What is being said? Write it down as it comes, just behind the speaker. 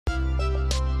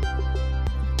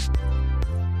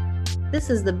This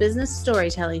is the Business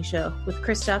Storytelling Show with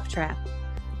Christoph Trapp.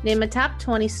 Name a top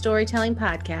 20 storytelling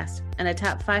podcast and a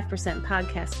top 5%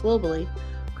 podcast globally.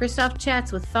 Christoph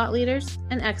chats with thought leaders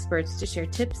and experts to share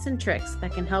tips and tricks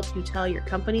that can help you tell your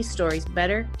company's stories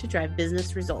better to drive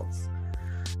business results.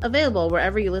 Available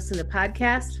wherever you listen to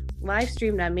podcasts, live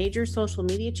streamed on major social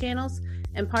media channels,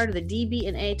 and part of the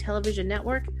DB&A television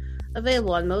network,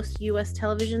 available on most U.S.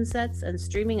 television sets and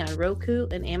streaming on Roku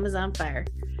and Amazon Fire.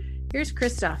 Here's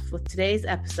Christoph with today's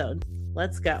episode.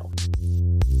 Let's go.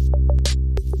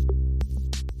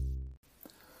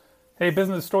 Hey,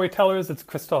 business storytellers, it's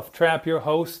Christoph Trapp, your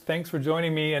host. Thanks for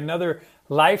joining me. Another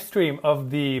live stream of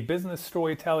the Business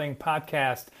Storytelling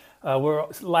Podcast. We're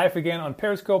live again on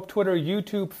Periscope, Twitter,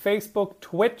 YouTube, Facebook,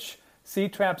 Twitch,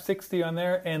 CTrap60 on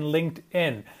there, and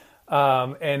LinkedIn.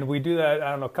 And we do that,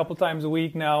 a couple times a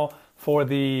week now for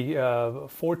the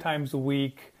 4 times a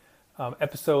week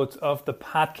episodes of the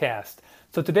podcast.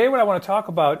 So today what I want to talk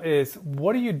about is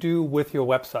what do you do with your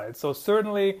website? So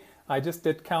certainly I just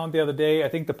did count the other day. I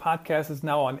think the podcast is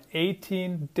now on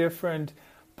 18 different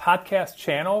podcast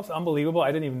channels. Unbelievable.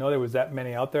 I didn't even know there was that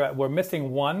many out there. We're missing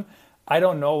one. I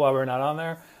don't know why we're not on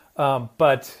there,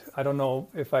 but I don't know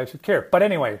if I should care. But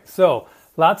anyway, so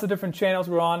lots of different channels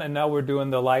we're on, and now we're doing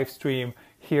the live stream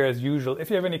here as usual. If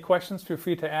you have any questions, feel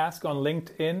free to ask on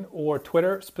LinkedIn or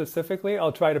Twitter specifically.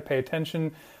 I'll try to pay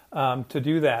attention to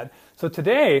do that. So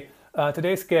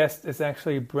today's guest is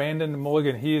actually Brandon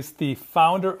Mulligan. He is the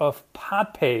founder of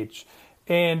Podpage.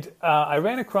 And I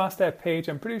ran across that page.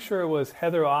 I'm pretty sure it was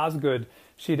Heather Osgood.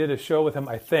 She did a show with him,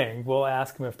 I think. We'll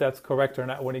ask him if that's correct or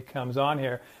not when he comes on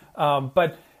here.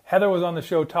 But Heather was on the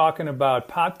show talking about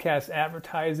podcast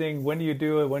advertising. When do you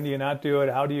do it? When do you not do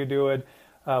it? How do you do it?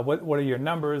 What are your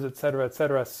numbers, et cetera, et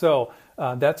cetera. So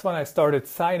that's when I started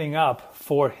signing up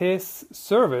for his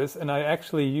service, and I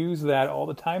actually use that all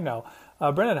the time now.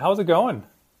 Brendan, how's it going?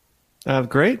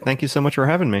 Great. Thank you so much for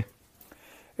having me.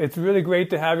 It's really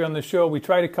great to have you on the show. We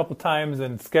tried a couple times,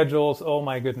 and schedules, oh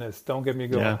my goodness, don't get me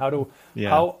going.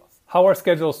 Yeah. How are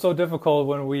schedules so difficult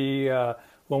when we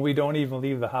don't even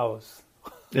leave the house?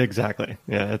 Exactly.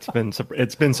 Yeah,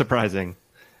 it's been surprising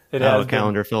how the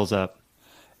calendar fills up.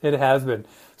 It has been.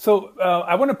 So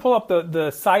I want to pull up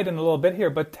the site in a little bit here,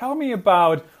 but tell me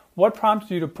about what prompted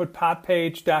you to put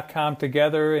podpage.com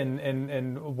together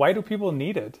and why do people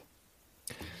need it?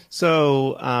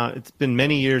 So it's been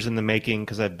many years in the making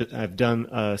because I've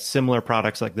done similar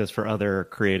products like this for other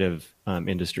creative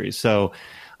industries. So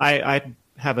I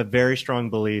have a very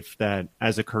strong belief that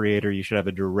as a creator, you should have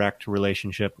a direct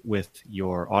relationship with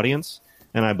your audience.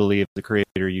 And I believe as a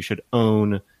creator, you should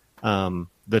own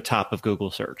the top of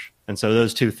Google search. And so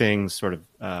those two things sort of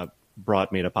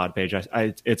brought me to Podpage.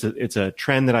 It's a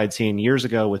trend that I'd seen years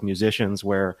ago with musicians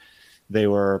where they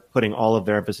were putting all of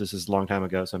their emphasis, is a long time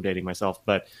ago, so I'm dating myself,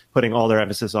 but putting all their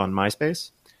emphasis on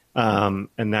MySpace.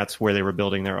 And that's where they were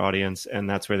building their audience, and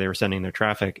that's where they were sending their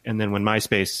traffic. And then when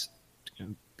MySpace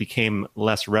became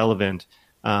less relevant,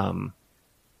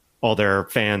 all their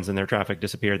fans and their traffic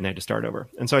disappeared and they had to start over.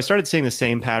 And so I started seeing the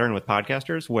same pattern with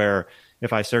podcasters where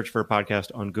if I search for a podcast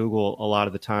on Google, a lot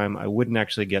of the time I wouldn't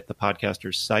actually get the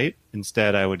podcaster's site.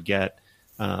 Instead, I would get,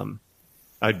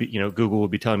 Google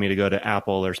would be telling me to go to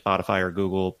Apple or Spotify or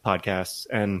Google Podcasts.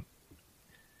 And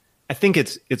I think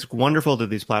it's wonderful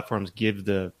that these platforms give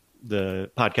the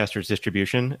podcasters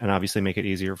distribution and obviously make it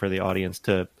easier for the audience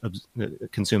to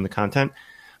consume the content.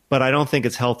 But I don't think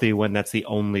it's healthy when that's the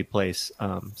only place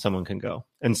someone can go.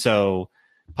 And so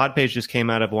Podpage just came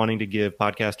out of wanting to give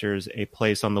podcasters a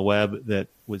place on the web that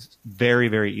was very,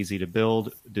 very easy to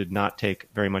build, did not take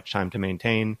very much time to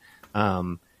maintain,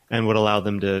 and would allow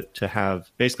them to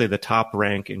have basically the top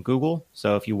rank in Google.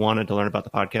 So if you wanted to learn about the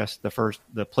podcast,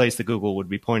 the place that Google would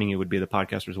be pointing you would be the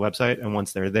podcaster's website. And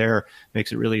once they're there, it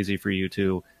makes it really easy for you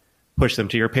to push them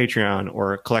to your Patreon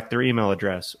or collect their email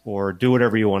address or do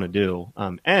whatever you want to do.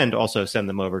 And also send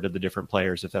them over to the different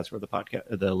players if that's where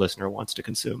the listener wants to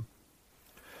consume.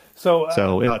 So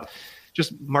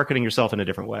just marketing yourself in a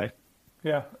different way.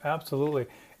 Yeah, absolutely.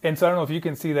 And so I don't know if you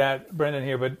can see that, Brendan,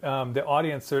 here, but the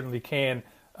audience certainly can.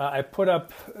 I put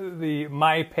up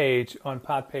my page on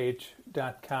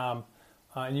podpage.com,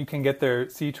 and you can get there,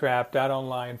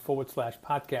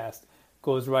 ctrap.online/podcast,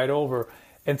 goes right over.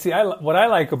 And see, what I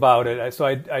like about it, so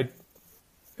I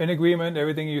in agreement,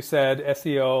 everything you said,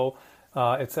 SEO,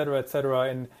 et cetera,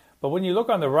 but when you look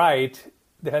on the right,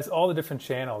 it has all the different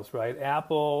channels, right?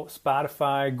 Apple,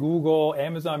 Spotify, Google,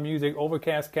 Amazon Music,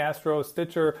 Overcast, Castro,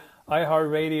 Stitcher,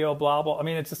 iHeartRadio, blah, blah. I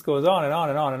mean, it just goes on and on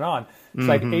and on and on. It's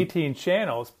like 18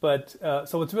 channels. But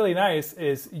so what's really nice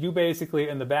is you basically,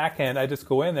 in the back end, I just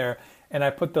go in there and I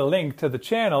put the link to the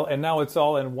channel, and now it's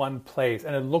all in one place,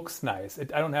 and it looks nice.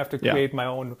 I don't have to create my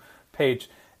own page.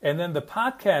 And then the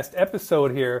podcast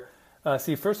episode here,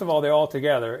 see, first of all, they're all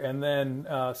together. And then,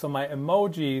 so my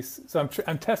emojis, so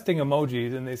I'm testing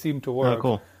emojis, and they seem to work.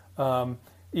 Oh, cool.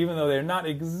 Even though they're not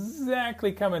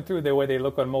exactly coming through the way they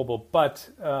look on mobile, but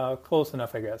close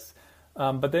enough, I guess.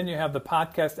 But then you have the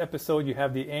podcast episode. You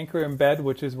have the Anchor embed,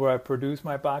 which is where I produce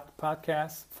my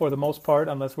podcasts for the most part,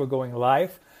 unless we're going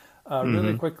live.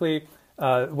 Really quickly,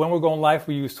 when we're going live,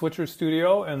 we use Switcher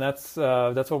Studio, and that's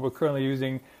what we're currently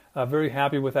using. Very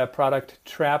happy with that product.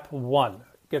 Trap One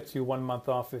gets you 1 month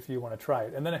off if you want to try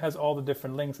it. And then it has all the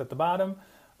different links at the bottom,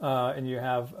 and you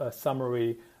have a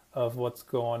summary of what's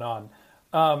going on.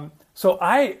 So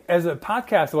as a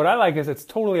podcast, what I like is it's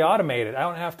totally automated. I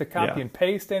don't have to copy and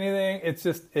paste anything.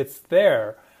 It's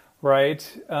there, right?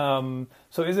 So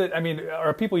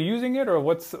are people using it, or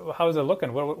how is it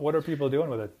looking? What are people doing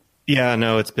with it? Yeah,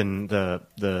 no, it's been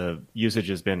the usage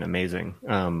has been amazing.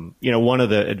 One of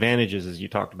the advantages, as you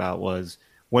talked about, was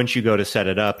once you go to set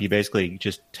it up, you basically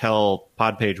just tell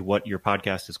Podpage what your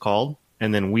podcast is called.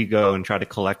 And then we go and try to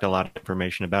collect a lot of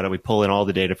information about it. We pull in all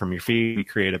the data from your feed. We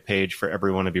create a page for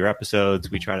every one of your episodes.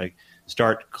 We try to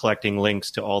start collecting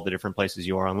links to all the different places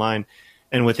you are online.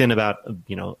 And within about, I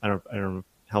don't know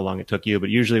how long it took you, but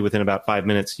usually within about 5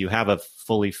 minutes, you have a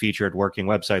fully featured working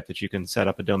website that you can set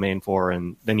up a domain for.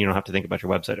 And then you don't have to think about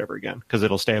your website ever again, because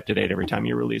it'll stay up to date every time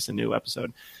you release a new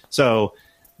episode. So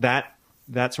that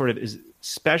sort of is,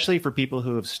 especially for people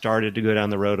who have started to go down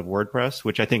the road of WordPress,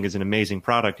 which I think is an amazing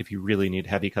product if you really need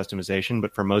heavy customization.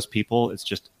 But for most people,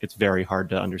 it's very hard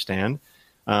to understand.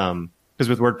 Because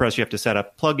with WordPress, you have to set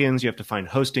up plugins, you have to find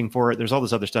hosting for it. There's all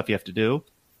this other stuff you have to do.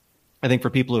 I think for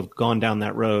people who have gone down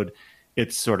that road,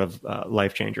 it's sort of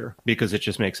life changer, because it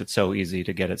just makes it so easy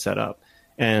to get it set up.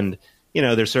 And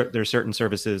there's certain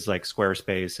services like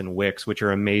Squarespace and Wix, which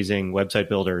are amazing website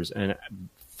builders and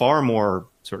far more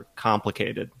sort of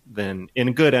complicated than, in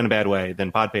a good and a bad way,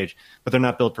 than Podpage, but they're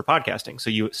not built for podcasting. So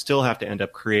you still have to end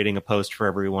up creating a post for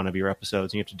every one of your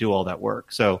episodes, and you have to do all that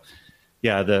work. So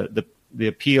yeah, the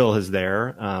appeal is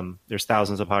there. There's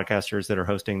thousands of podcasters that are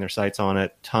hosting their sites on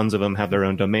it. Tons of them have their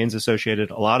own domains associated.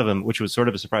 A lot of them, which was sort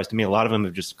of a surprise to me, a lot of them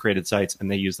have just created sites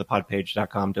and they use the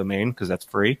podpage.com domain because that's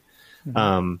free.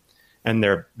 And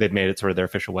they've made it sort of their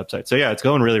official website. So yeah, it's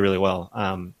going really, really well.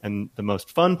 And the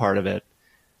most fun part of it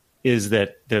is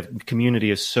that the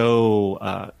community is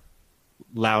so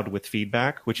loud with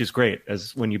feedback, which is great.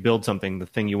 As when you build something, the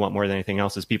thing you want more than anything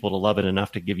else is people to love it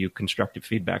enough to give you constructive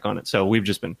feedback on it. So we've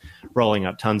just been rolling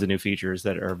out tons of new features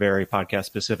that are very podcast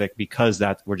specific, because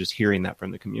we're just hearing that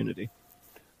from the community.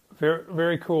 Very,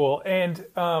 very cool. And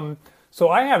so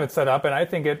I have it set up, and I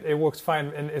think it works fine.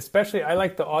 And especially, I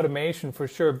like the automation for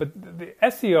sure. But the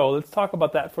SEO, let's talk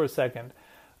about that for a second.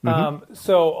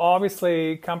 So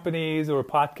obviously, companies or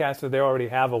podcasters, they already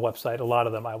have a website. A lot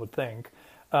of them, I would think.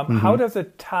 How does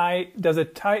it tie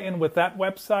in with that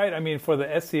website? I mean, for the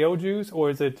SEO juice, or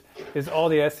is all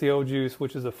the SEO juice,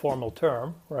 which is a formal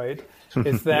term, right?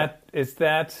 Is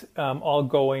that all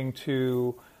going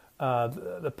to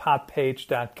the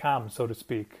podpage.com, so to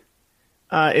speak?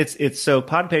 It's so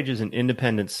Podpage is an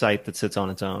independent site that sits on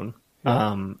its own,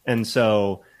 and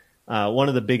so one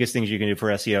of the biggest things you can do for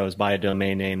SEO is buy a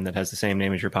domain name that has the same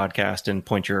name as your podcast and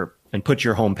put your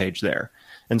homepage there.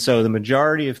 And so the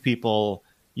majority of people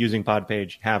using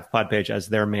Podpage have Podpage as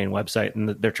their main website, and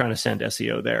they're trying to send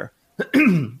SEO there.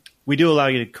 We do allow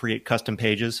you to create custom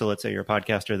pages. So let's say you're a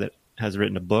podcaster that has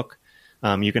written a book.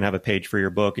 You can have a page for your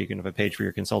book. You can have a page for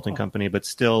your consulting company, but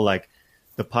still, like,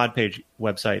 the Podpage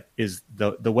website is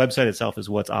the website itself is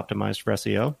what's optimized for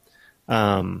SEO.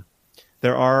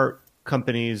 There are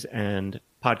companies and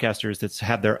podcasters that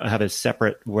have a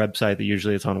separate website that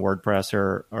usually it's on WordPress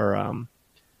or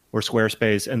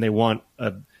Squarespace, and they want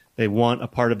a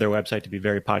part of their website to be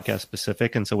very podcast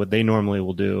specific. And so what they normally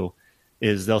will do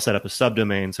is they'll set up a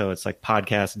subdomain. So it's like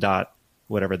podcast dot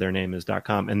whatever their name is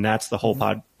 .com. And that's the whole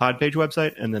Podpage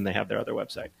website. And then they have their other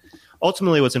website.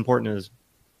 Ultimately, what's important is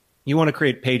you want to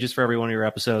create pages for every one of your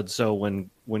episodes. So when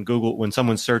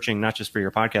someone's searching, not just for your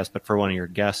podcast, but for one of your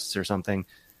guests or something,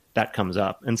 that comes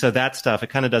up. And so that stuff, it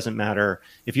kind of doesn't matter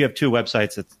if you have two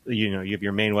websites. It's, you have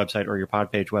your main website or your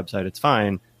Podpage website. It's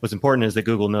fine. What's important is that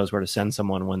Google knows where to send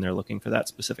someone when they're looking for that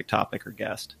specific topic or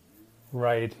guest.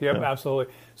 Right. Yep. So.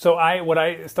 Absolutely. So what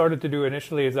I started to do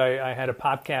initially is I had a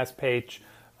podcast page,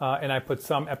 and I put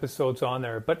some episodes on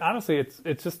there. But honestly,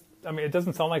 it's just, I mean, it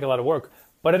doesn't sound like a lot of work.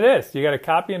 But it is. You got to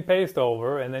copy and paste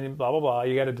over, and then blah, blah, blah.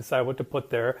 You got to decide what to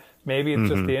put there. Maybe it's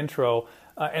just the intro.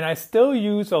 And I still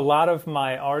use a lot of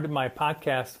my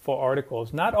podcast for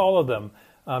articles. Not all of them,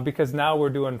 because now we're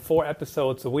doing 4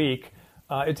 episodes a week.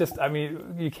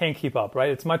 You can't keep up, right?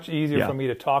 It's much easier for me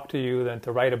to talk to you than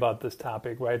to write about this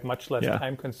topic, right? Much less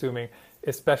time consuming,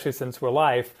 especially since we're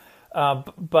live.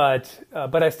 But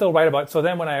I still write about it. So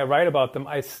then when I write about them,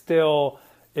 I still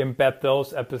embed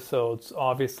those episodes,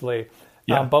 obviously.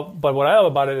 Yeah. But what I love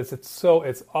about it is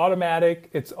it's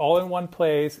automatic. It's all in one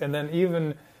place. And then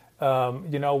even,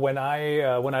 when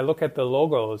I look at the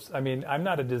logos, I mean, I'm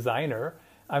not a designer.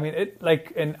 I mean,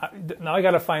 now I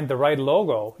got to find the right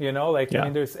logo, I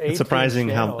mean, there's 18 It's surprising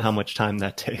channels, how much time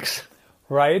that takes.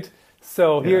 Right.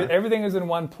 So here, everything is in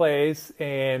one place.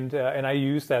 And I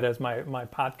use that as my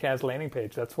podcast landing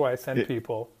page. That's where I send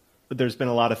people. There's been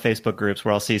a lot of Facebook groups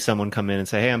where I'll see someone come in and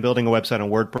say, hey, I'm building a website on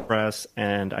WordPress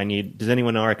and does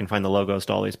anyone know where I can find the logos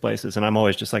to all these places? And I'm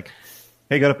always just like,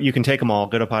 hey, you can take them all,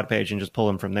 go to Podpage and just pull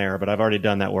them from there. But I've already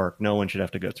done that work. No one should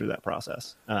have to go through that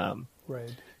process.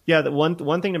 Right. Yeah. The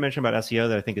one thing to mention about SEO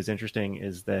that I think is interesting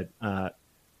is that, I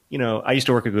used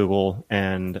to work at Google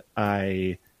and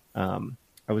I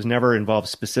was never involved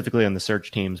specifically on the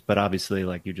search teams, but obviously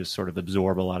like you just sort of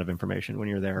absorb a lot of information when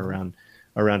you're there around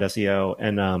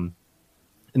SEO.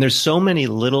 And there's so many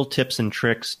little tips and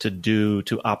tricks to do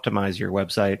to optimize your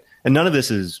website. And none of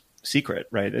this is secret,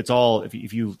 right? It's all,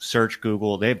 if you search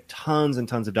Google, they have tons and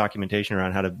tons of documentation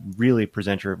around how to really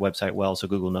present your website well so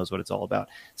Google knows what it's all about.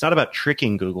 It's not about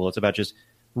tricking Google. It's about just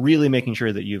really making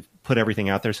sure that you've put everything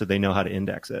out there so they know how to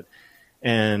index it.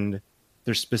 And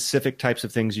there's specific types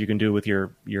of things you can do with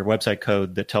your website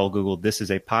code that tell Google, this is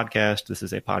a podcast, this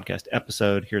is a podcast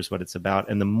episode, here's what it's about.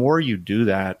 And the more you do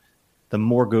that, the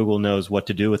more Google knows what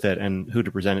to do with it and who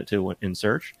to present it to in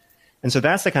search. And so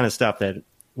that's the kind of stuff that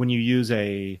when you use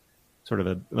a sort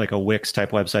of like a Wix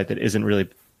type website that isn't really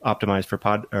optimized for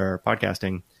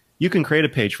podcasting, you can create a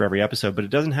page for every episode, but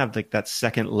it doesn't have like that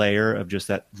second layer of just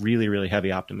that really, really heavy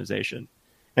optimization.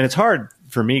 And it's hard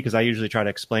for me because I usually try to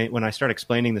explain, when I start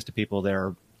explaining this to people,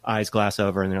 their eyes glass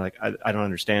over and they're like, I don't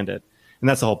understand it. And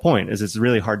that's the whole point, is it's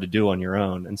really hard to do on your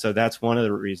own. And so that's one of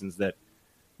the reasons that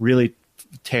really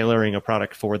tailoring a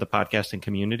product for the podcasting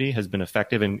community has been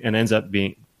effective and ends up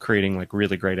creating like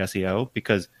really great SEO,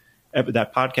 because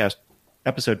that podcast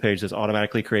episode page that's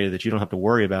automatically created that you don't have to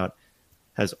worry about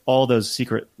has all those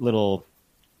secret little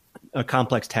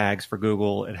complex tags for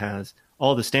Google. It has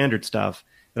all the standard stuff.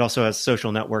 It also has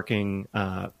social networking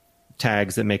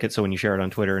tags that make it so when you share it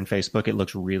on Twitter and Facebook, it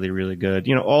looks really, really good.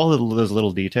 All of those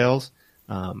little details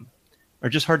are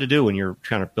just hard to do when you're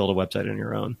trying to build a website on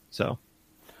your own. So,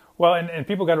 well, and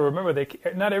people got to remember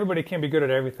not everybody can be good at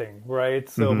everything, right?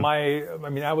 So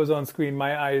I was on screen,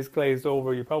 my eyes glazed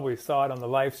over. You probably saw it on the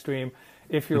live stream.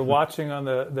 If you're watching on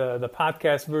the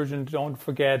podcast version, don't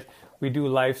forget we do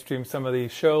live stream some of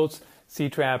these shows,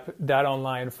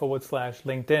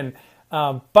 ctrap.online/LinkedIn.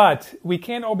 But we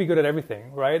can't all be good at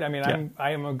everything, right? I mean,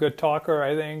 I am a good talker,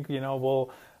 I think. The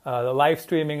live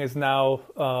streaming is now,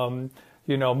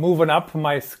 moving up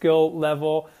my skill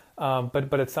level.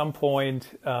 But at some point,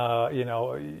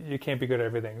 you can't be good at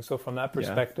everything. So from that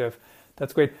perspective,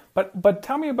 that's great. But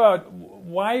tell me about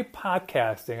why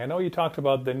podcasting. I know you talked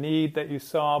about the need that you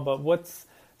saw, but what's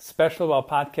special about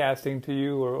podcasting to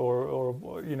you, or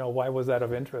why was that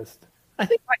of interest? I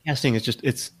think podcasting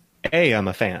is I'm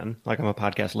a fan, like I'm a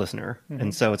podcast listener. Mm-hmm.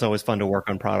 And so it's always fun to work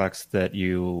on products that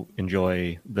you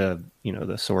enjoy the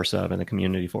source of and the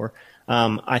community for.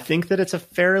 I think that it's a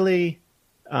fairly,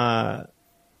 I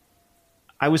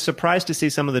was surprised to see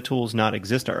some of the tools not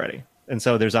exist already. And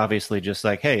so there's obviously just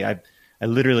like, hey, I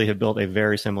literally have built a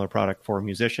very similar product for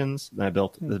musicians. Then I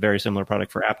built a very similar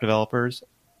product for app developers.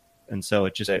 And so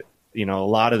it just, a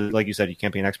lot of, like you said, you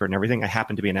can't be an expert in everything. I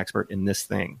happen to be an expert in this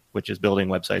thing, which is building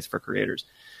websites for creators.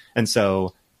 And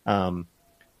so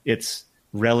it's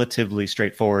relatively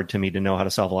straightforward to me to know how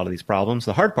to solve a lot of these problems.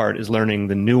 The hard part is learning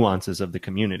the nuances of the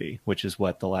community, which is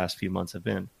what the last few months have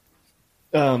been.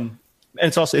 And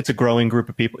it's a growing group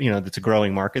of people, it's a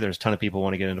growing market. There's a ton of people who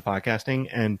want to get into podcasting,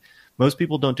 and most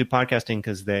people don't do podcasting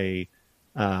because they,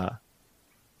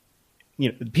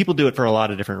 people do it for a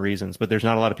lot of different reasons, but there's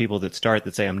not a lot of people that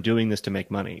say, I'm doing this to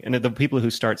make money. And the people who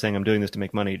start saying I'm doing this to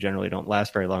make money generally don't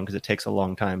last very long because it takes a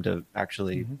long time to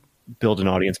actually build an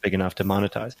audience big enough to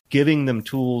monetize. Giving them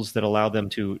tools that allow them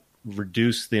to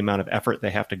reduce the amount of effort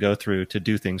they have to go through to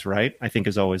do things right, I think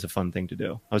is always a fun thing to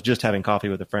do. I was just having coffee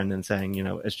with a friend and saying,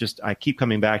 I keep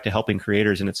coming back to helping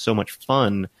creators, and it's so much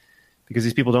fun because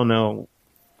these people don't know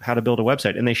how to build a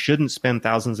website, and they shouldn't spend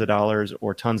thousands of dollars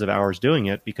or tons of hours doing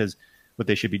it, because what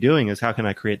they should be doing is, how can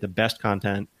I create the best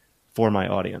content for my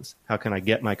audience? How can I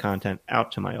get my content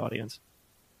out to my audience?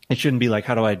 It shouldn't be like,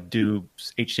 how do I do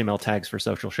HTML tags for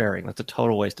social sharing? That's a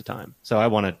total waste of time. So I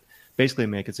want to basically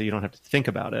make it so you don't have to think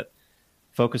about it.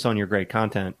 Focus on your great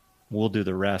content. We'll do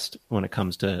the rest when it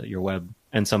comes to your web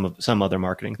and some other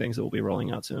marketing things that we'll be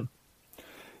rolling out soon.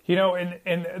 You know,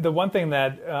 and the one thing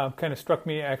that kind of struck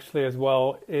me actually as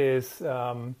well is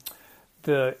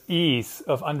the ease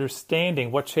of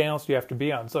understanding what channels you have to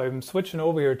be on. So I'm switching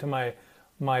over here to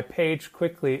my page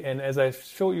quickly, and as I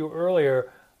showed you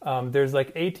earlier, there's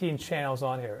like 18 channels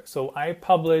on here. So I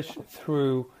publish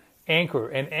through Anchor,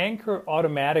 and Anchor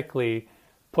automatically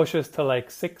pushes to like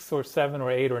 6 or 7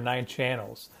 or 8 or 9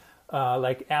 channels,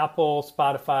 like Apple,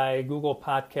 Spotify, Google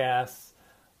Podcasts,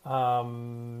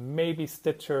 maybe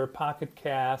Stitcher, Pocket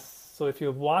Casts. So if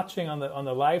you're watching on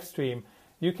the live stream,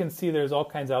 you can see there's all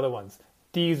kinds of other ones.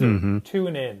 Deezer,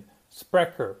 TuneIn,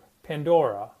 Spreaker,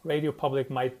 Pandora, Radio Public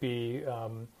might be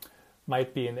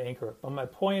in Anchor. But my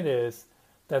point is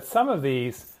that some of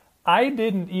these I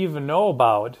didn't even know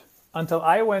about until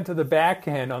I went to the back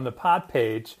end on the pod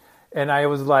page, and I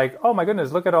was like, oh my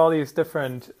goodness, look at all these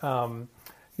different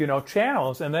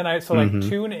channels. And then like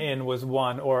TuneIn was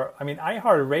one, or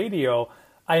iHeartRadio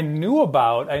I knew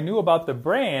about the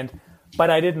brand, but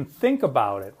I didn't think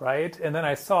about it, right? And then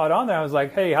I saw it on there. I was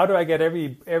like, hey, how do I get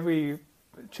every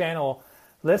channel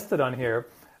listed on here?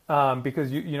 Because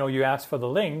you ask for the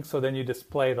link, so then you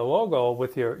display the logo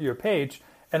with your page.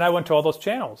 And I went to all those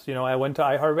channels. I went to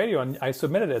iHeartRadio and I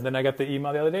submitted it. And then I got the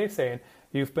email the other day saying,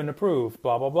 you've been approved,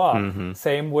 blah, blah, blah.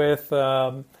 Same with,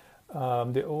 what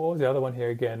was the other one here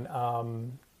again?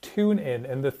 TuneIn.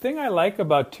 And the thing I like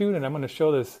about TuneIn, I'm going to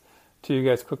show this to you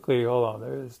guys quickly. Hold on,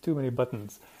 there's too many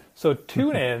buttons. So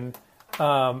TuneIn,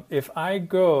 if I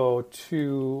go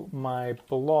to my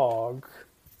blog,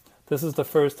 this is the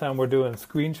first time we're doing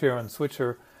screen share on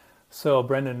Switcher. So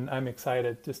Brendan, I'm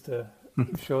excited just to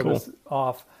show this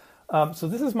off. So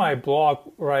this is my blog,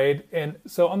 right? And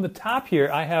so on the top here,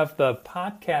 I have the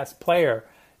podcast player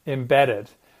embedded.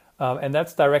 And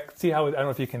that's direct. See how, I don't know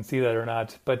if you can see that or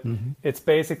not, but it's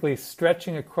basically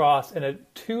stretching across, and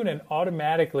TuneIn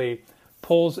automatically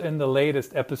pulls in the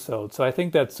latest episode. So I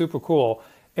think that's super cool.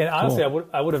 And honestly,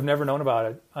 I would have never known about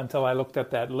it until I looked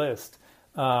at that list,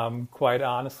 quite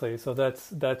honestly. So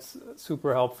that's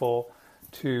super helpful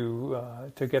to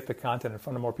get the content in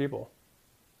front of more people.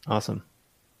 Awesome.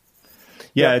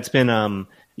 Yeah, it's been,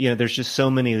 there's just so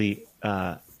many,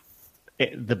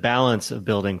 the balance of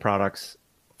building products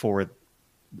for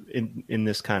in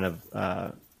this kind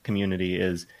of community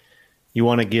is, you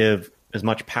want to give as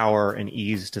much power and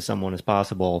ease to someone as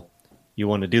possible. You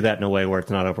want to do that in a way where it's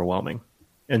not overwhelming.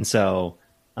 And so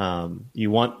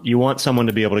you want someone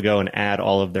to be able to go and add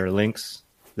all of their links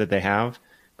that they have,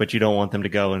 but you don't want them to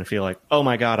go and feel like, oh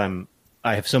my God,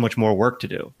 I have so much more work to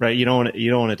do, right? You don't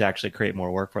want it to actually create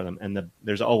more work for them. And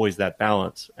there's always that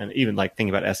balance. And even like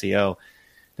thinking about SEO,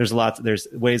 there's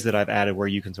ways that I've added where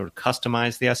you can sort of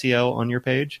customize the SEO on your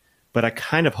page, but I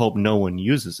kind of hope no one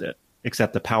uses it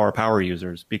except the power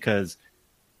users, because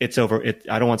I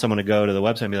don't want someone to go to the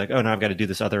website and be like, oh, now I've got to do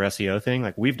this other SEO thing.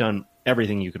 Like, we've done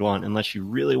everything you could want, unless you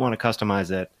really want to customize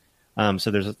it.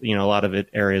 So there's, a lot of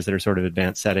areas that are sort of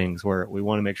advanced settings where we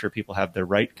want to make sure people have the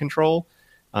right control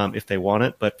if they want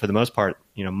it. But for the most part,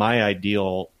 my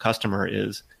ideal customer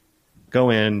is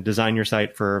go in, design your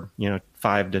site for,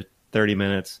 5 to 30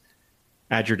 minutes,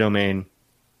 add your domain,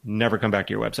 never come back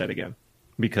to your website again,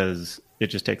 because it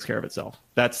just takes care of itself.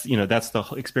 That's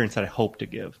the experience that I hope to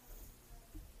give.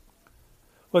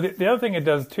 Well, the other thing it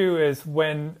does too is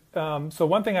when, so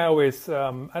one thing I always,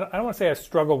 I don't want to say I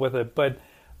struggle with it, but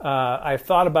I've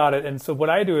thought about it. And so what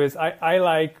I do is I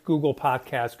like Google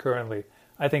Podcasts currently.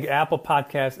 I think Apple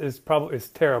Podcasts is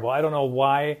terrible. I don't know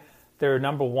why they're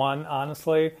number one,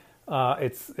 honestly.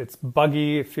 It's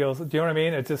buggy. It feels, do you know what I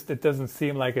mean? It doesn't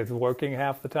seem like it's working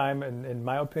half the time, in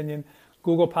my opinion.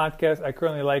 Google Podcasts, I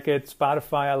currently like it.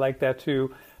 Spotify, I like that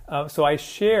too. So I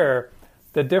share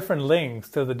the different links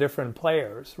to the different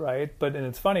players, right? And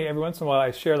it's funny, every once in a while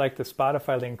I share like the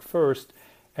Spotify link first,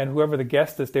 and whoever the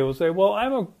guest is, they will say, well,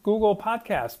 I'm a Google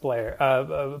Podcast player,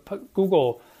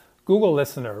 Google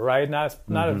listener, right? Not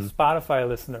a Spotify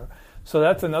listener. So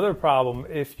that's another problem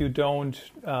if you don't,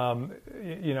 where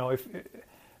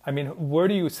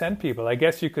do you send people? I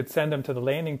guess you could send them to the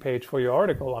landing page for your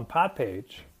article on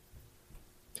Podpage.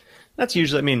 That's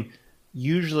usually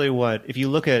if you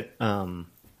look at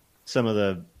some of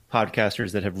the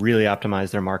podcasters that have really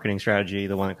optimized their marketing strategy,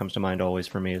 the one that comes to mind always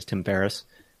for me is Tim Ferriss.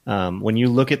 When you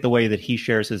look at the way that he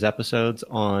shares his episodes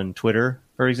on Twitter,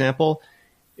 for example,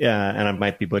 and I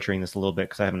might be butchering this a little bit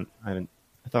because I haven't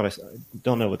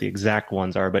don't know what the exact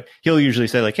ones are, but he'll usually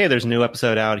say like, hey, there's a new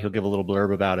episode out. He'll give a little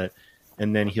blurb about it.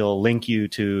 And then he'll link you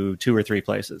to 2 or 3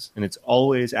 places. And it's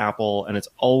always Apple and it's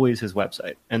always his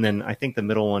website. And then I think the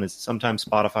middle one is sometimes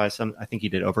Spotify. I think he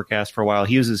did Overcast for a while.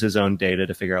 He uses his own data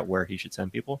to figure out where he should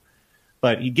send people.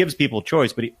 But he gives people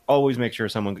choice, but he always makes sure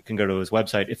someone can go to his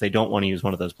website if they don't want to use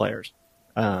one of those players.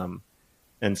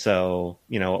 And so,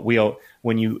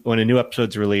 when a new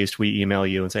episode's released, we email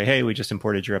you and say, hey, we just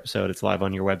imported your episode. It's live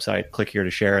on your website. Click here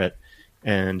to share it.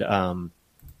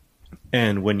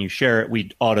 And when you share it,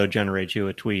 we auto-generate you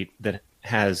a tweet that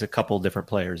has a couple different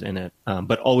players in it,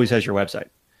 but always has your website,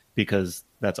 because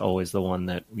that's always the one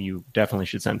that you definitely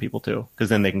should send people to, because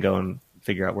then they can go and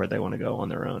figure out where they want to go on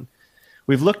their own.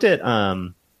 We've looked at,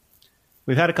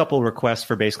 we've had a couple of requests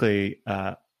for basically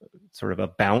sort of a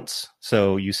bounce.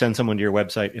 So you send someone to your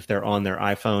website. If they're on their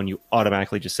iPhone, you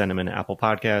automatically just send them into Apple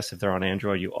Podcasts. If they're on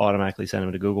Android, you automatically send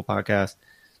them to Google Podcasts.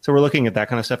 So we're looking at that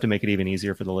kind of stuff to make it even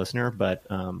easier for the listener. But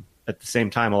at the same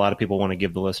time, a lot of people want to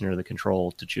give the listener the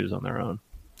control to choose on their own.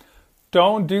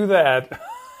 Don't do that.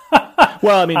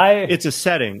 Well, I mean, it's a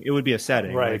setting. It would be a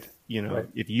setting. Right. Like, Right.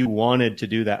 If you wanted to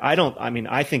do that,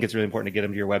 I think it's really important to get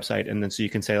them to your website. And then so you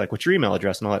can say like, what's your email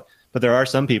address and all that. But there are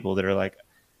some people that are like,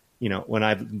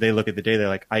 when they look at the data, they're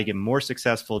like, I get more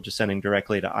successful just sending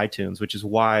directly to iTunes, which is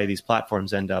why these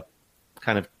platforms end up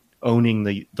kind of owning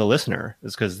the listener,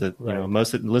 is because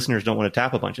most of the listeners don't want to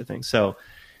tap a bunch of things. So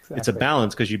It's a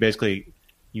balance, because you basically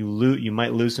you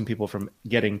might lose some people from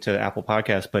getting to Apple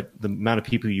Podcasts, but the amount of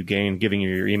people you gain giving you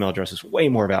your email address is way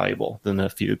more valuable than the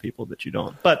few people that you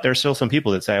don't. But there's still some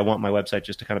people that say, I want my website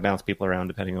just to kind of bounce people around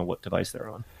depending on what device they're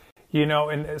on.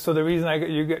 And so the reason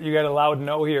you got a loud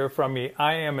no here from me,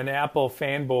 I am an Apple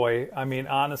fanboy. I mean,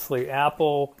 honestly,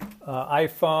 Apple,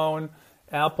 iPhone,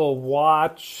 Apple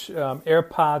Watch,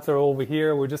 AirPods are over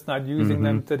here. We're just not using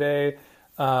them today.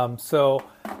 So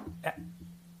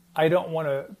I don't want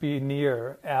to be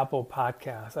near Apple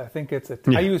Podcasts. I think it's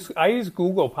I use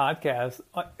Google Podcasts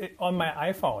on my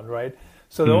iPhone, right?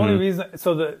 So the only reason,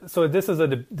 so this is a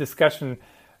discussion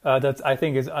that I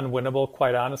think is unwinnable,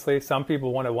 quite honestly. Some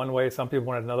people want it one way, some people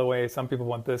want it another way, some people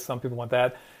want this, some people want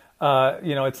that.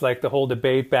 It's like the whole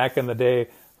debate back in the day,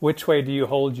 which way do you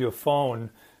hold your phone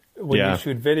when you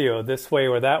shoot video, this way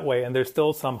or that way? And there's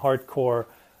still some hardcore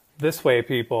this way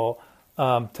people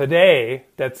today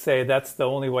that say that's the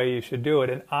only way you should do it.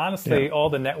 And honestly,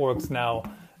 all the networks now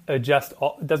adjust.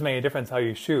 It doesn't make any difference how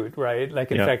you shoot, right?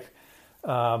 Like, in fact,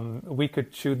 we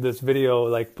could shoot this video,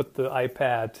 like put the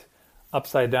iPad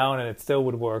upside down and it still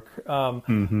would work.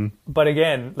 But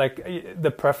again, like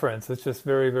the preference, it's just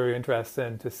very, very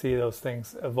interesting to see those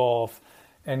things evolve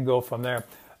and go from there.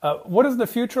 What does the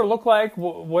future look like?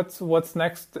 What's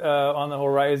next on the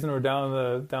horizon, or down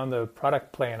the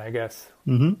product plane, I guess?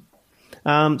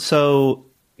 So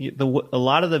a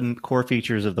lot of the core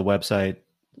features of the website,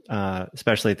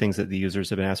 especially things that the users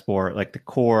have been asked for, like the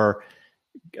core,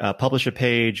 publish a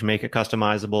page, make it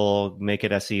customizable, make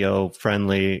it SEO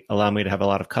friendly, allow me to have a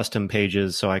lot of custom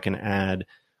pages so I can add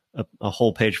a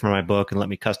whole page for my book and let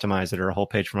me customize it, or a whole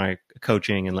page for my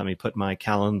coaching and let me put my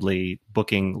Calendly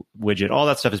booking widget. All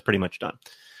that stuff is pretty much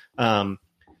done.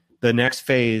 The next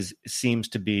phase seems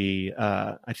to be,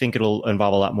 I think it'll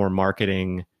involve a lot more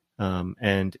marketing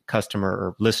and customer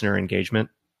or listener engagement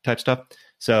type stuff.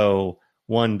 So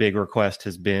one big request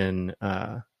has been,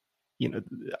 I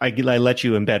let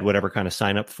you embed whatever kind of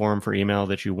sign up form for email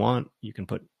that you want. You can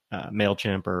put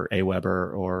MailChimp or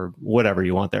Aweber or whatever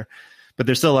you want there. But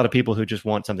there's still a lot of people who just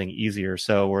want something easier.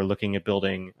 So we're looking at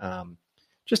building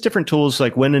just different tools,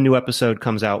 like when a new episode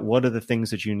comes out, what are the things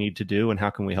that you need to do and how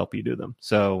can we help you do them?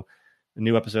 So a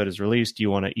new episode is released,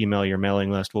 you want to email your mailing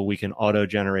list. Well, we can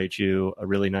auto-generate you a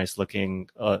really nice looking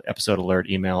episode alert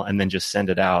email and then just send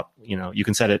it out. You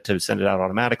can set it to send it out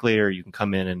automatically, or you can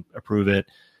come in and approve it.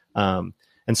 And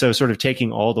so sort of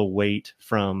taking all the weight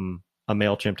from a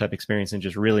MailChimp type experience and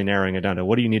just really narrowing it down to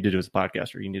what do you need to do as a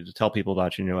podcaster? You need to tell people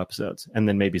about your new episodes, and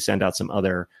then maybe send out some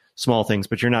other small things,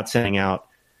 but you're not sending out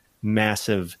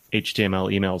massive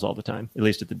HTML emails all the time, at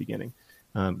least at the beginning.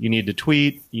 You need to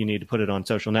tweet, you need to put it on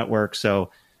social networks.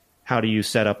 So how do you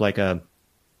set up like a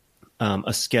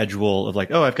schedule of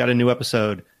like, oh, I've got a new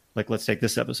episode. Like, let's take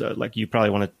this episode. Like, you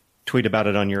probably want to tweet about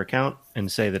it on your account and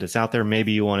say that it's out there.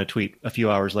 Maybe you want to tweet a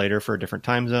few hours later for a different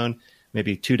time zone.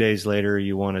 Maybe 2 days later,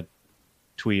 you want to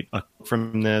tweet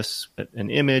from this,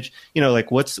 an image, like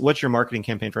what's your marketing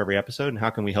campaign for every episode, and how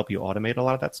can we help you automate a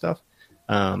lot of that stuff?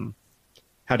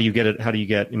 How do you get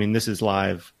it? This is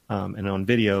live and on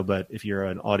video, but if you're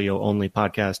an audio only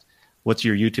podcast, what's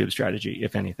your YouTube strategy,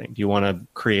 if anything? Do you want to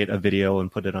create a video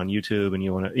and put it on YouTube, and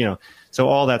you want to, so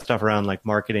all that stuff around like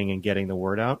marketing and getting the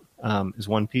word out is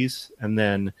one piece. And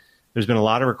then there's been a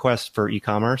lot of requests for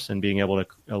e-commerce and being able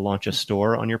to launch a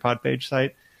store on your Podpage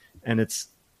site. And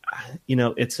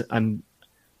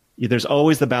there's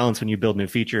always the balance when you build new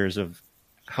features of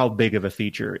how big of a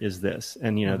feature is this?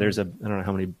 And, there's I don't know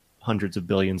how many hundreds of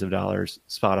billions of dollars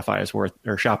Spotify is worth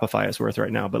or Shopify is worth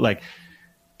right now, but like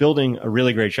building a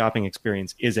really great shopping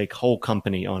experience is a whole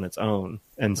company on its own.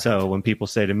 And so when people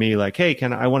say to me like, hey,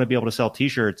 I want to be able to sell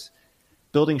t-shirts,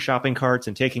 building shopping carts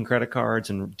and taking credit cards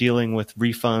and dealing with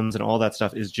refunds and all that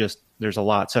stuff is there's a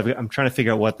lot. So I'm trying to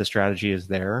figure out what the strategy is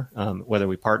there, whether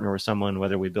we partner with someone,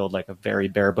 whether we build like a very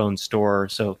bare bones store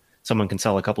so someone can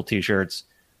sell a couple t-shirts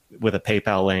with a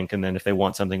PayPal link. And then if they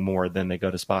want something more, then they go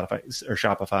to Spotify or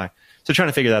Shopify. So trying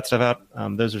to figure that stuff out.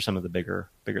 Those are some of the bigger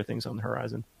things on the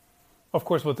horizon. Of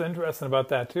course, what's interesting about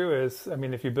that too is,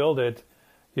 if you build it,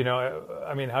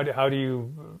 how do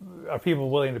you, are people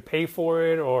willing to pay for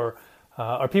it, or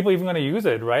are people even going to use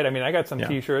it, right? I got some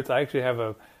t-shirts. I actually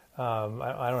have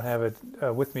I don't have it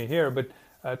with me here, but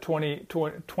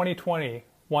 2020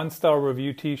 one-star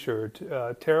review t-shirt,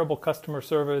 terrible customer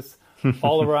service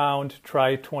all around,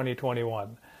 try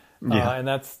 2021. And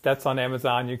that's on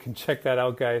Amazon. You can check that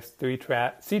out, guys.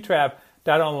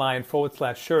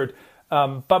 ctrap.online/shirt.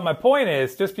 But my point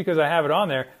is, just because I have it on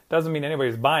there doesn't mean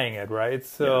anybody's buying it, right?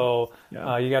 So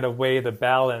you got to weigh the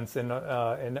balance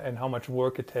and how much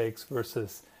work it takes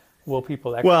versus will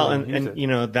people actually use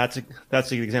it. That's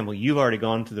the example. You've already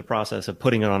gone through the process of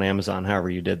putting it on Amazon,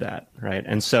 however you did that, right?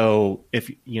 And so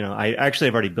if I actually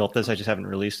have already built this, I just haven't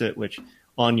released it. Which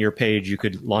on your page you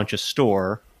could launch a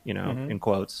store, in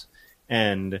quotes,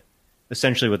 and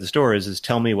essentially what the store is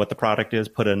tell me what the product is,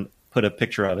 put a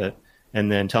picture of it,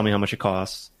 and then tell me how much it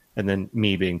costs, and then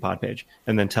me being Podpage,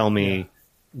 and then tell me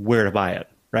where to buy it,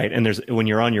 right? And when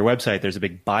you're on your website, there's a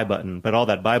big buy button, but all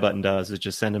that buy button does is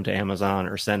just send them to Amazon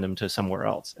or send them to somewhere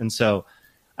else. And so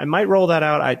I might roll that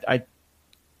out.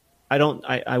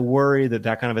 I worry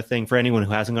that kind of a thing for anyone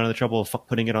who hasn't gone to the trouble of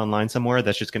putting it online somewhere,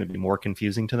 that's just going to be more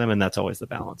confusing to them, and that's always the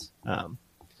balance.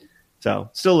 So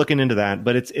still looking into that,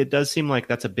 but it does seem like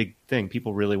that's a big thing.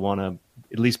 People really want to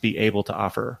at least be able to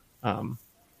offer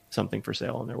something for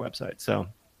sale on their website. So,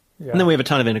 and then we have a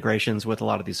ton of integrations with a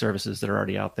lot of these services that are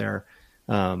already out there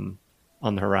on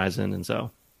the horizon. And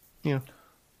so,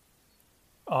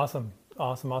 Awesome.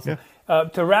 Yeah.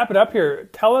 To wrap it up here,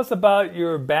 tell us about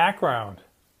your background.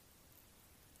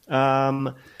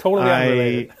 Totally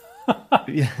unrelated.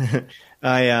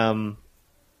 I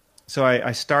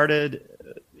started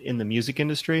in the music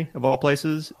industry of all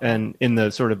places, and in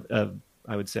the sort of,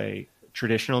 I would say,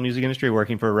 traditional music industry,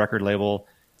 working for a record label,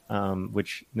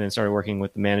 which then started working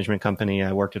with the management company.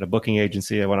 I worked at a booking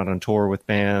agency. I went out on tour with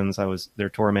bands. I was their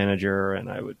tour manager, and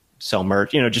I would sell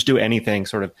merch, just do anything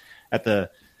sort of at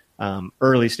the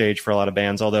early stage for a lot of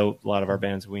bands, although a lot of our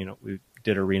bands, we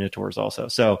did arena tours also.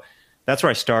 So that's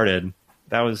where I started.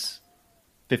 That was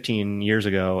 15 years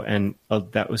ago, and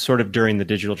that was sort of during the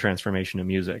digital transformation of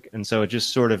music. And so it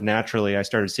just sort of naturally, I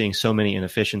started seeing so many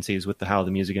inefficiencies with how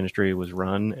the music industry was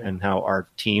run and how our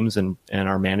teams and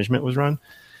our management was run.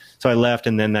 So I left,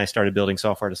 and then I started building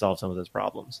software to solve some of those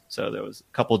problems. So there was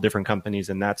a couple of different companies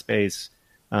in that space,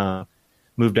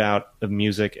 moved out of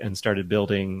music and started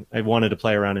building. I wanted to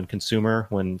play around in consumer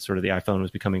when sort of the iPhone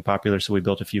was becoming popular. So we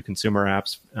built a few consumer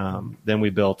apps. Then we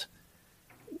built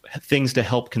things to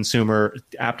help consumer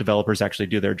app developers actually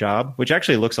do their job, which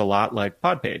actually looks a lot like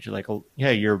Podpage. Like,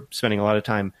 hey, you're spending a lot of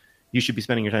time. You should be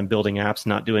spending your time building apps,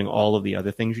 not doing all of the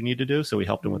other things you need to do. So we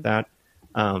helped them with that.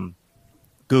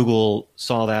 Google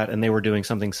saw that, and they were doing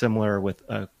something similar with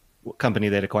a company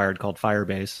they'd acquired called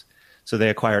Firebase. So they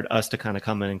acquired us to kind of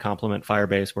come in and complement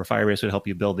Firebase, where Firebase would help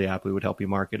you build the app. We would help you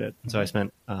market it. So I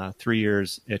spent 3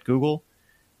 years at Google,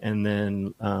 and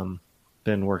then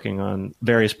been working on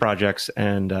various projects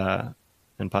and in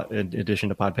addition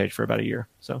to Podpage for about a year.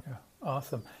 So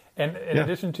awesome. And in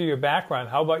addition to your background,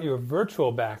 how about your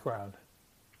virtual background?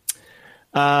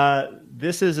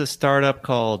 This is a startup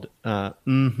called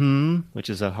which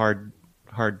is a hard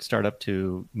startup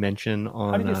to mention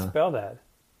on. How do you spell that?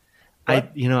 I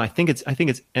think it's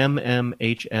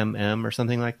MMHMM or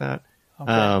something like that.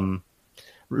 Okay.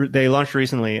 They launched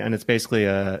recently, and it's basically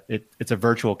it's a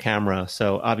virtual camera.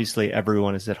 So obviously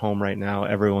everyone is at home right now.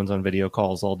 Everyone's on video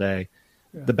calls all day.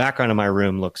 Yeah. The background of my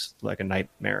room looks like a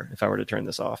nightmare if I were to turn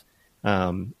this off.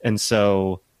 And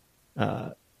so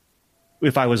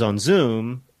if I was on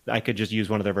Zoom, I could just use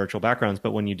one of their virtual backgrounds.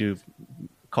 But when you do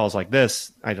calls like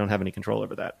this, I don't have any control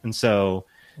over that. And so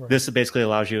this basically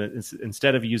allows you,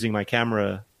 instead of using my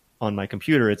camera on my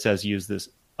computer, it says use this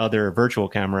other virtual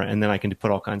camera, and then I can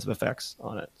put all kinds of effects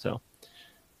on it. So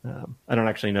I don't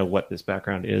actually know what this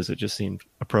background is. It just seemed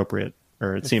appropriate,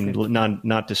 or it seemed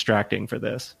not distracting for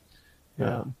this.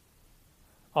 Yeah.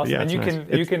 Awesome. Yeah, and you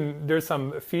can, there's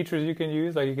some features you can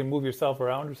use, like you can move yourself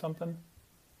around or something.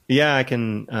 Yeah, I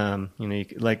can,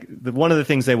 one of the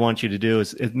things they want you to do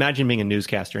is imagine being a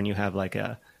newscaster and you have like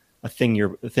a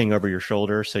thing over your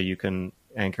shoulder, so you can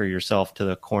anchor yourself to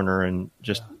the corner and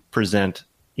just present.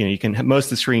 You can, most of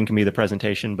the screen can be the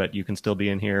presentation, but you can still be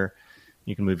in here.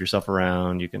 You can move yourself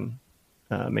around. You can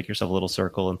make yourself a little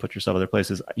circle and put yourself other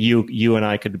places. You and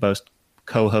I could both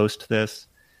co-host this,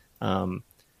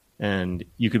 and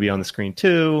you could be on the screen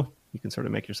too. You can sort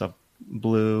of make yourself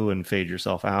blue and fade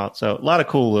yourself out. So a lot of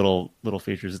cool little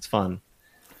features. It's fun.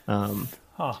 Most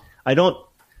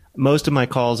of my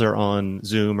calls are on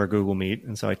Zoom or Google Meet,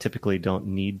 and so I typically don't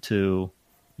need to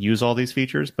use all these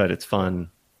features, but it's fun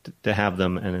to have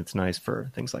them, and it's nice for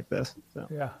things like this. So.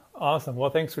 Yeah, awesome. Well,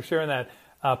 thanks for sharing that.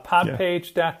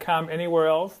 Podpage.com, anywhere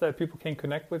else that people can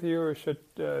connect with you, or is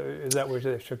that where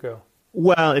they should go?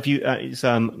 Well, if you,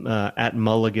 I'm at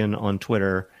Mulligan on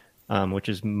Twitter, which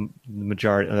is the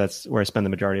majority. That's where I spend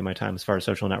the majority of my time as far as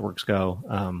social networks go.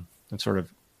 I'm sort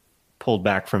of pulled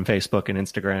back from Facebook and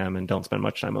Instagram, and don't spend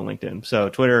much time on LinkedIn. So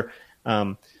Twitter.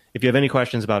 If you have any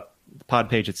questions about the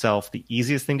Podpage itself, the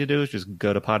easiest thing to do is just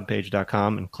go to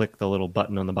podpage.com and click the little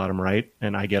button on the bottom right,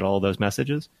 and I get all those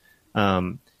messages.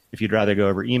 If you'd rather go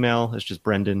over email, it's just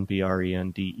Brendan,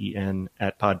 BRENDEN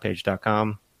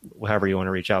 @podpage.com. However you want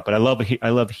to reach out. But I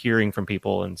love hearing from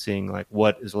people and seeing like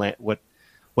what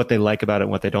they like about it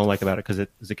and what they don't like about it, because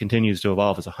as it continues to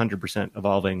evolve, it's 100%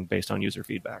 evolving based on user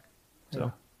feedback. So.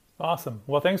 Yeah. Awesome.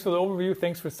 Well, thanks for the overview.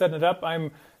 Thanks for setting it up. I'm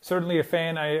certainly a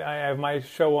fan. I have my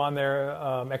show on there,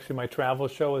 actually my travel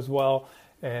show as well,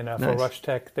 and for Nice. Rush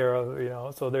Tech there.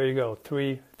 So there you go.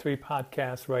 Three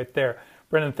podcasts right there.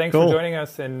 Brendan, thanks for joining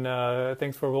us, and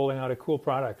thanks for rolling out a cool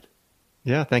product.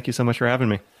 Yeah, thank you so much for having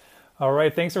me. All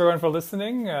right. Thanks everyone for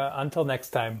listening. Until next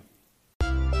time.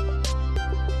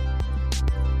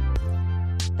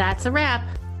 That's a wrap.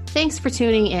 Thanks for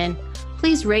tuning in.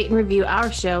 Please rate and review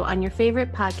our show on your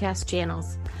favorite podcast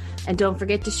channels. And don't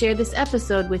forget to share this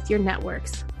episode with your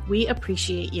networks. We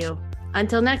appreciate you.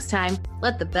 Until next time,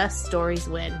 let the best stories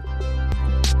win.